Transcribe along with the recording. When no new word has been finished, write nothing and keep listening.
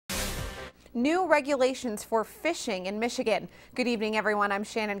New regulations for fishing in Michigan. Good evening, everyone. I'm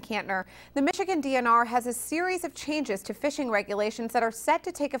Shannon Cantner. The Michigan DNR has a series of changes to fishing regulations that are set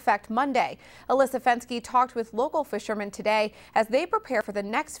to take effect Monday. Alyssa Fensky talked with local fishermen today as they prepare for the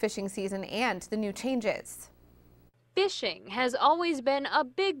next fishing season and the new changes. Fishing has always been a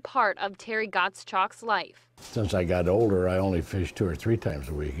big part of Terry Gottschalk's life. Since I got older, I only fish 2 or 3 times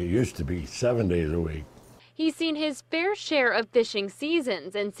a week. It used to be 7 days a week. He's seen his fair share of fishing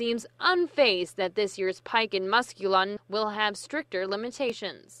seasons and seems unfazed that this year's pike and musculon will have stricter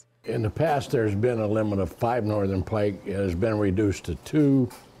limitations. In the past, there's been a limit of 5 northern pike. It has been reduced to 2.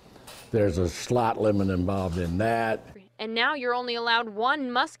 There's a slot limit involved in that. And now you're only allowed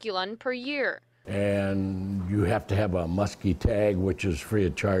 1 musculon per year. And you have to have a muskie tag, which is free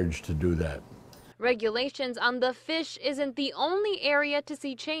of charge to do that. Regulations on the fish isn't the only area to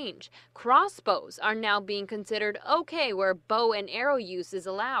see change. Crossbows are now being considered okay where bow and arrow use is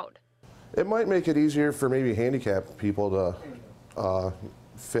allowed. It might make it easier for maybe handicapped people to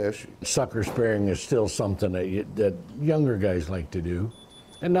fish. Sucker spearing is still something that younger guys like to do.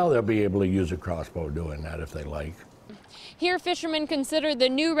 And now they'll be able to use a crossbow doing that if they like. Here, fishermen consider the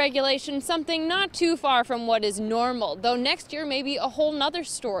new regulation something not too far from what is normal, though next year may be a whole nother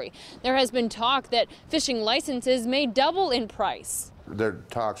story. There has been talk that fishing licenses may double in price. There are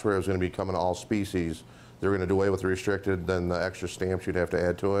talks where it was going to be coming to all species. They're going to do away with the restricted, then the extra stamps you'd have to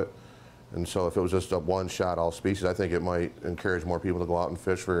add to it. And so if it was just a one-shot all species, I think it might encourage more people to go out and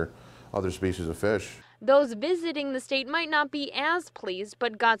fish for other species of fish. Those visiting the state might not be as pleased,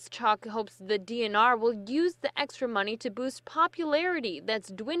 but Gottschalk hopes the DNR will use the extra money to boost popularity that's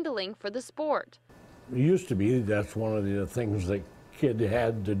dwindling for the sport. It used to be that's one of the things that kid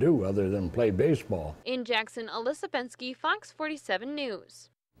had to do other than play baseball. In Jackson, Alyssa Fensky, Fox 47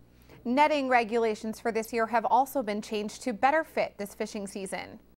 News. Netting regulations for this year have also been changed to better fit this fishing season.